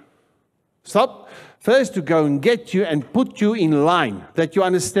 99. Stop. First to go and get you and put you in line. That you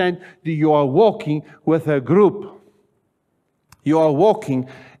understand that you are walking with a group. You are walking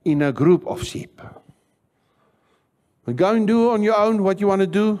in a group of sheep. But go and do on your own what you want to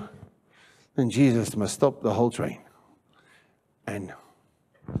do. Then Jesus must stop the whole train. And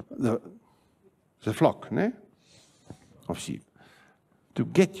the flock, of sheep. To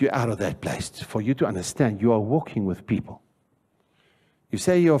get you out of that place, for you to understand you are walking with people. You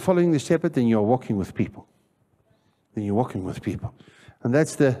say you are following the shepherd, then you are walking with people. Then you're walking with people. And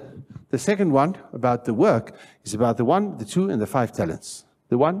that's the second one about the work, is about the 1, the 2, and the 5 talents.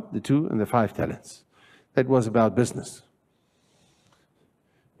 The 1, the 2, and the 5 talents. That was about business.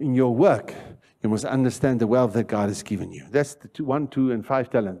 In your work, you must understand the wealth that God has given you. That's the 1, 2, and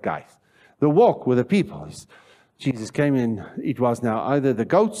 5 talent guys. The walk with the people is, Jesus came in, it was now either the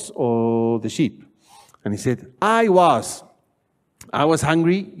goats or the sheep. And He said, I was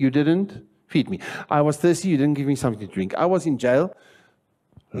hungry, you didn't feed me. I was thirsty, you didn't give me something to drink. I was in jail.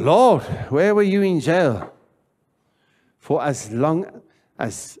 Lord, where were you in jail? For as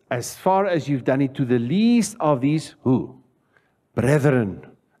far as you've done it to the least of these, who? Brethren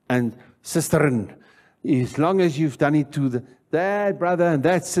and sisterin. As long as you've done it to that brother and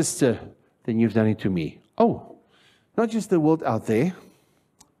that sister, then you've done it to me. Oh, not just the world out there,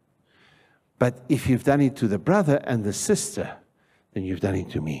 but if you've done it to the brother and the sister, then you've done it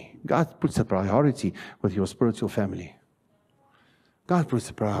to me. God puts a priority with your spiritual family. God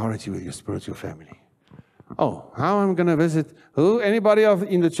puts a priority with your spiritual family. Oh, how am I going to visit? Who? Anybody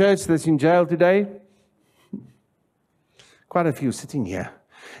in the church that's in jail today? quite a few sitting here,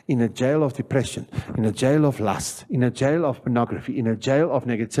 in a jail of depression, in a jail of lust, in a jail of pornography, in a jail of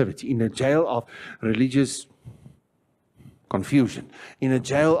negativity, in a jail of religious confusion, in a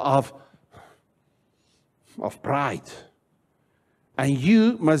jail of pride. And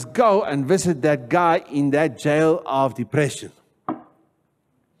you must go and visit that guy in that jail of depression.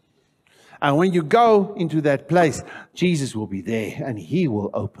 And when you go into that place, Jesus will be there and he will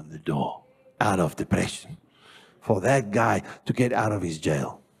open the door out of depression for that guy to get out of his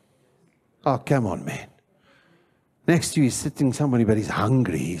jail. Oh, come on, man. Next to you is sitting somebody, but he's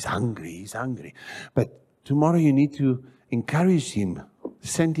hungry. But tomorrow you need to encourage him,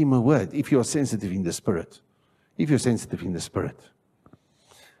 send him a word if you're sensitive in the spirit.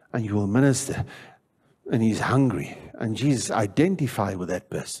 And you will minister, and he's hungry. And Jesus identify with that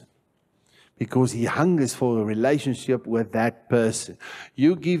person because he hungers for a relationship with that person.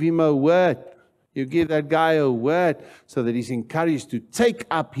 You give him a word. You give that guy a word so that he's encouraged to take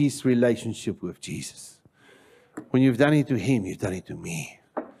up his relationship with Jesus. When you've done it to him, you've done it to me.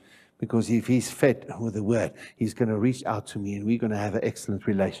 Because if he's fed with the word, he's going to reach out to me and we're going to have an excellent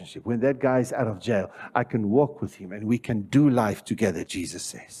relationship. When that guy's out of jail, I can walk with him and we can do life together, Jesus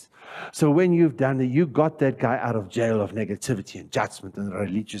says. So when you've done it, you got that guy out of jail of negativity and judgment and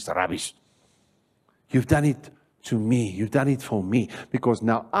religious rubbish. You've done it to me. You've done it for me. Because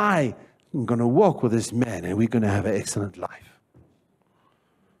now I'm going to walk with this man and we're going to have an excellent life.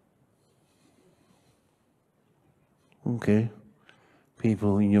 Okay.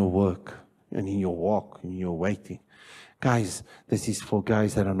 People in your work and in your walk, in your waiting. Guys, this is for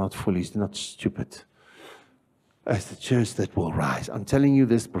guys that are not foolish, not stupid. As the church that will rise. I'm telling you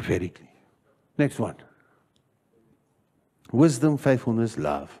this prophetically. Next one. Wisdom, faithfulness,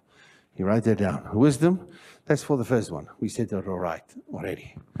 love. You write that down. Wisdom, that's for the first one. We said that all right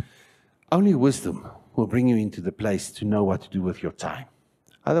already. Only wisdom will bring you into the place to know what to do with your time.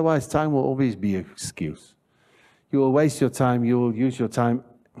 Otherwise, time will always be an excuse. You will waste your time. You will use your time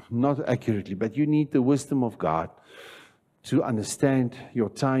not accurately, but you need the wisdom of God to understand your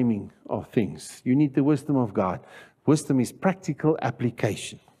timing of things. You need the wisdom of God. Wisdom is practical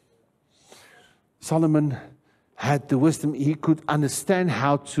application. Solomon had the wisdom. He could understand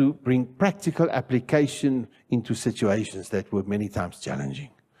how to bring practical application into situations that were many times challenging.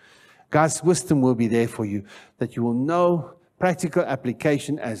 God's wisdom will be there for you, that you will know practical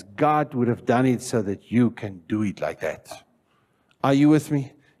application as God would have done it so that you can do it like that. Are you with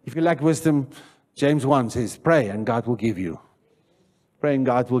me? If you lack wisdom, James 1 says, pray and God will give you. Pray and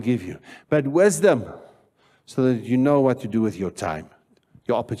God will give you. But wisdom, so that you know what to do with your time,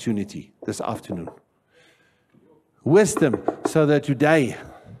 your opportunity this afternoon. Wisdom, so that today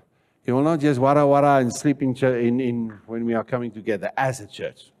you will not just wara and sleep in when we are coming together as a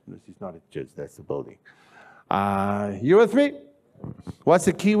church. This is not a church, that's a building. You with me? What's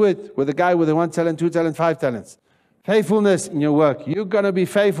the key word with the guy with the 1 talent, 2 talent, 5 talents? Faithfulness in your work. You're going to be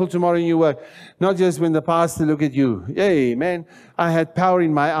faithful tomorrow in your work. Not just when the pastor look at you. Hey, man, I had power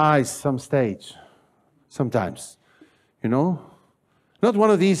in my eyes sometimes. You know? Not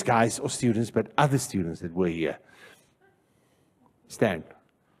one of these guys or students, but other students that were here. Stand.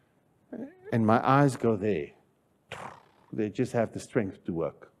 And my eyes go there. They just have the strength to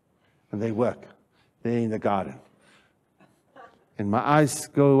work. And they work. They're in the garden. And my eyes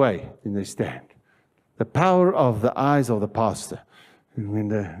go away and they stand. The power of the eyes of the pastor. And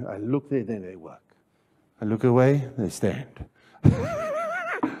when I look there, then they work. I look away, they stand.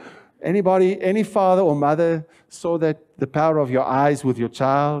 Anybody, any father or mother saw that the power of your eyes with your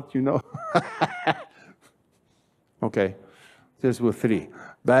child, you know? Okay, just with 3.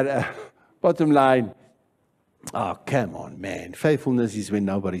 But bottom line, oh, come on, man. Faithfulness is when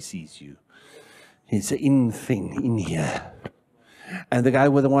nobody sees you. It's an in thing in here. And the guy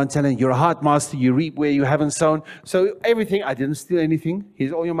with the 1 talent, you're a heart master, you reap where you haven't sown. So everything, I didn't steal anything.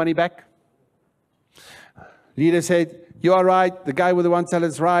 Here's all your money back. Leader said, you are right. The guy with the 1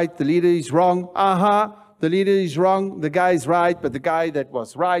 talent is right. The leader is wrong. The leader is wrong. The guy is right. But the guy that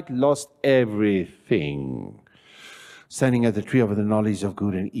was right lost everything. Standing at the tree of the knowledge of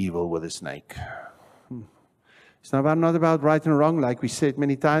good and evil with a snake. It's not about right and wrong, like we said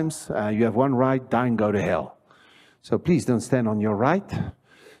many times. You have one right, die and go to hell. So please don't stand on your right.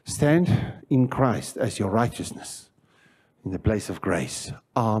 Stand in Christ as your righteousness in the place of grace.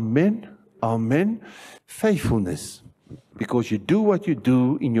 Amen. Amen. Faithfulness. Because you do what you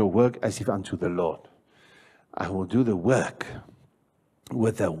do in your work as if unto the Lord. I will do the work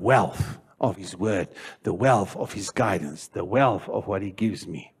with the wealth of His word, the wealth of His guidance, the wealth of what He gives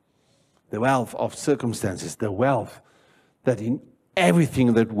me, the wealth of circumstances, the wealth that in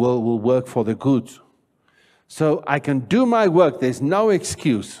everything that will work for the good. So I can do my work. There's no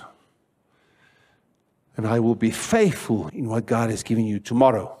excuse. And I will be faithful in what God has given you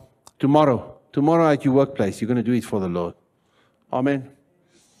tomorrow. Tomorrow at your workplace, you're going to do it for the Lord. Amen.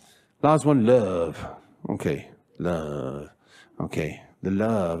 Last one, love. Okay, love. Okay, the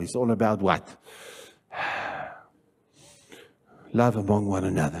love is all about what? Love among one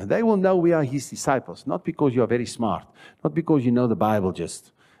another. They will know we are His disciples, not because you are very smart, not because you know the Bible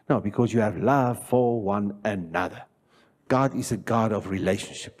just. No, because you have love for one another. God is a God of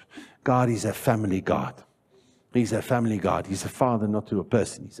relationship. God is a family God. He's a family God. He's a father not to a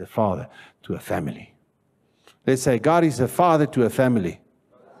person. He's a father to a family. Let's say God is a father to a family.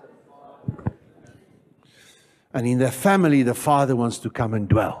 And in the family, the Father wants to come and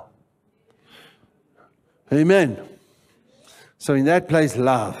dwell. Amen. So in that place,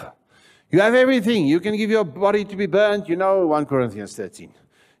 love. You have everything. You can give your body to be burnt. 1 Corinthians 13.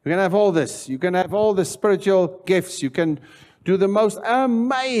 You can have all this. You can have all the spiritual gifts. You can do the most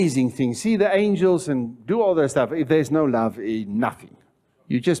amazing things. See the angels and do all that stuff. If there's no love, nothing.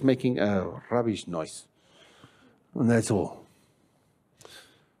 You're just making a rubbish noise. And that's all.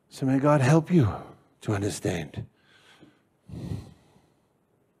 So may God help you to understand.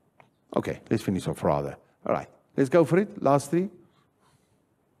 Okay, let's finish off rather. All right, let's go for it. Last three.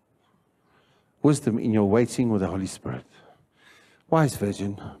 Wisdom in your waiting with the Holy Spirit. Wise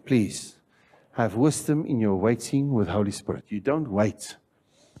virgin, please have wisdom in your waiting with Holy Spirit. You don't wait.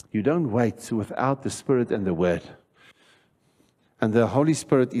 You don't wait without the Spirit and the Word. And the Holy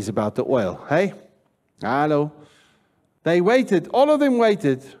Spirit is about the oil. Hey? Hello? They waited. All of them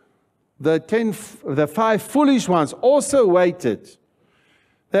waited. The 5 foolish ones also waited.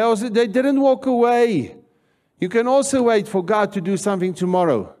 They didn't walk away. You can also wait for God to do something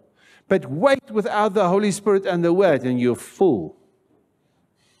tomorrow. But wait without the Holy Spirit and the Word, and you're full.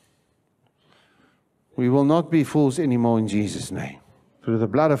 We will not be fools anymore in Jesus' name. Through the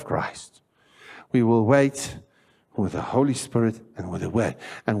blood of Christ, we will wait with the Holy Spirit and with the Word.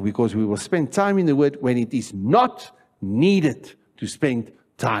 And because we will spend time in the Word when it is not needed to spend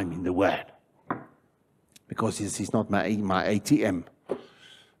time in the Word. Because this is not my ATM.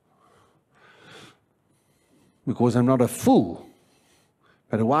 Because I'm not a fool,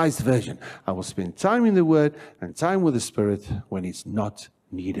 but a wise virgin. I will spend time in the Word and time with the Spirit when it's not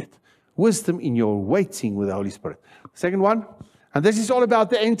needed. Wisdom in your waiting with the Holy Spirit. Second one, and this is all about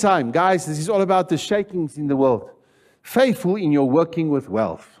the end time. Guys, this is all about the shakings in the world. Faithful in your working with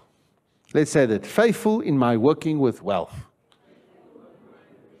wealth. Let's say that. Faithful in my working with wealth.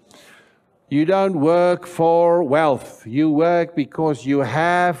 You don't work for wealth. You work because you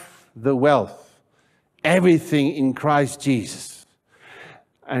have the wealth. Everything in Christ Jesus.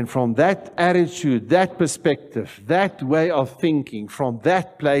 And from that attitude, that perspective, that way of thinking, from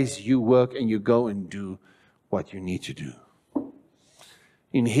that place you work and you go and do what you need to do.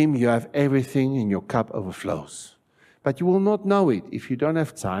 In Him you have everything and your cup overflows. But you will not know it if you don't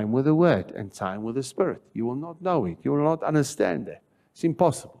have time with the Word and time with the Spirit. You will not know it. You will not understand it. It's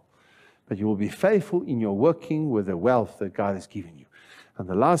impossible. But you will be faithful in your working with the wealth that God has given you. And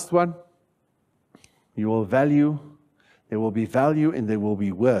the last one, you will value. There will be value and there will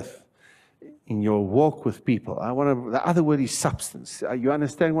be worth in your walk with people. The other word is substance. You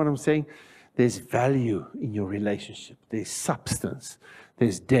understand what I'm saying? There's value in your relationship. There's substance.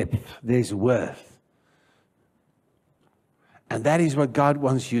 There's depth. There's worth. And that is what God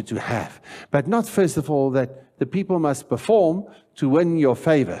wants you to have. But not first of all that the people must perform to win your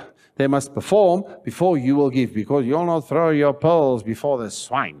favor. They must perform before you will give, because you'll not throw your pearls before the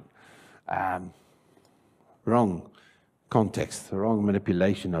swine. Wrong context, the wrong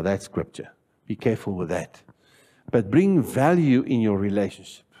manipulation of that scripture. Be careful with that. But bring value in your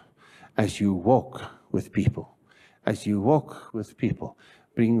relationship as you walk with people. As you walk with people,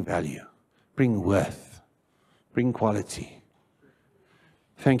 bring value, bring worth, bring quality.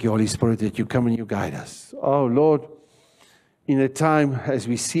 Thank you, Holy Spirit, that you come and you guide us. Oh, Lord, in a time as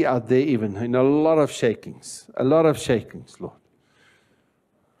we see out there even, in a lot of shakings, Lord.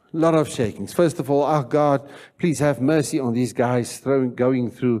 A lot of shakings. First of all, our God, please have mercy on these guys going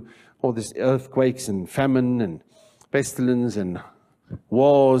through all these earthquakes and famine and pestilence and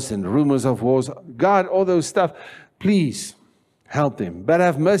wars and rumors of wars. God, all those stuff, please help them. But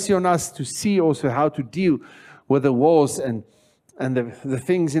have mercy on us to see also how to deal with the wars and the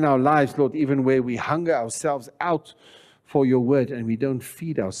things in our lives, Lord, even where we hunger ourselves out for your word and we don't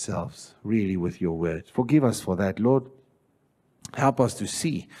feed ourselves really with your word. Forgive us for that, Lord. Help us to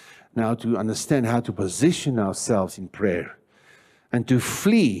see, now to understand how to position ourselves in prayer and to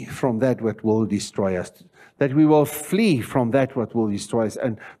flee from that what will destroy us. That we will flee from that what will destroy us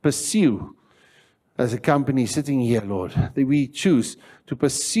and pursue as a company sitting here, Lord, that we choose to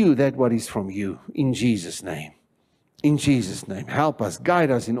pursue that what is from you, in Jesus' name. In Jesus' name. Help us, guide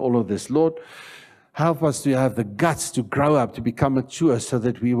us in all of this, Lord. Help us to have the guts to grow up, to become mature, so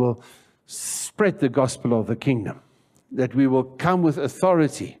that we will spread the gospel of the kingdom, that we will come with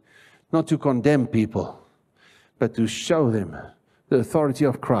authority, not to condemn people, but to show them the authority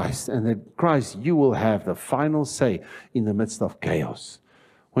of Christ, and that Christ, you will have the final say in the midst of chaos,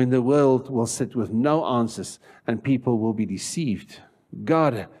 when the world will sit with no answers and people will be deceived.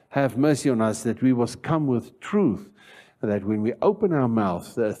 God, have mercy on us, that we will come with truth, and that when we open our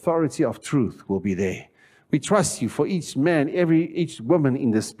mouth, the authority of truth will be there. We trust you for each man, each woman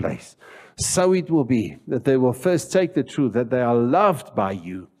in this place. So it will be that they will first take the truth, that they are loved by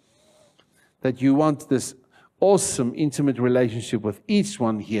you, that you want this awesome, intimate relationship with each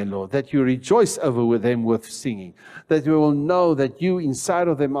one here, Lord, that you rejoice over with them with singing, that we will know that you inside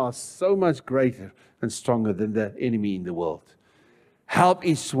of them are so much greater and stronger than the enemy in the world. Help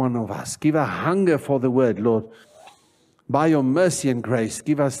each one of us. Give a hunger for the word, Lord. By your mercy and grace,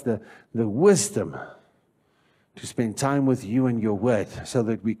 give us the wisdom to spend time with you and your word, so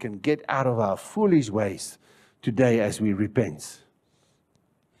that we can get out of our foolish ways today as we repent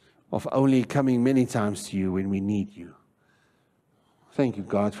of only coming many times to you when we need you. Thank you,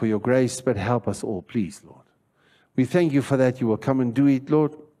 God, for your grace, but help us all, please, Lord. We thank you for that. You will come and do it,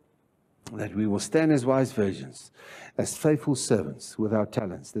 Lord, that we will stand as wise virgins, as faithful servants with our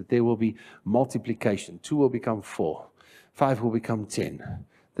talents, that there will be multiplication. 2 will become 4, 5 will become 10.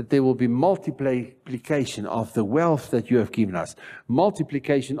 That there will be multiplication of the wealth that you have given us,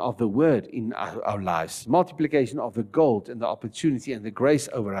 multiplication of the word in our lives, multiplication of the gold and the opportunity and the grace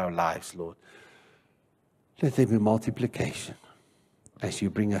over our lives, Lord. Let there be multiplication as you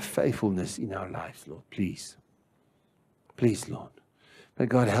bring a faithfulness in our lives, Lord. Please. Please, Lord. May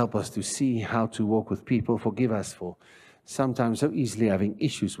God help us to see how to walk with people. Forgive us for sometimes so easily having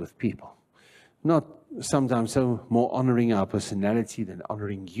issues with people. Not sometimes so more honoring our personality than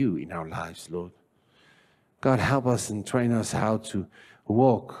honoring you in our lives, Lord. God, help us and train us how to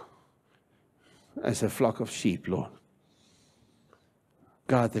walk as a flock of sheep, Lord.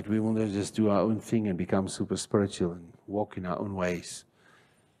 God, that we will not just do our own thing and become super spiritual and walk in our own ways.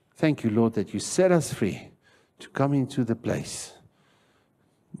 Thank you, Lord, that you set us free to come into the place,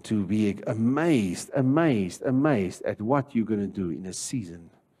 to be amazed at what you're going to do in a season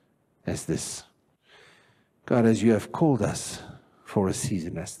as this. God, as you have called us for a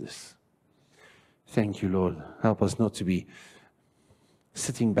season as this. Thank you, Lord. Help us not to be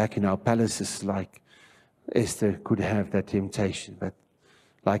sitting back in our palaces like Esther could have that temptation, but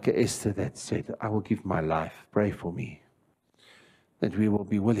like Esther that said, I will give my life. Pray for me. That we will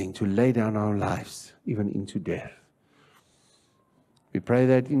be willing to lay down our lives, even into death. We pray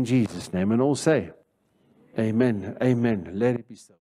that in Jesus' name, and all say, Amen. Amen. Let it be so.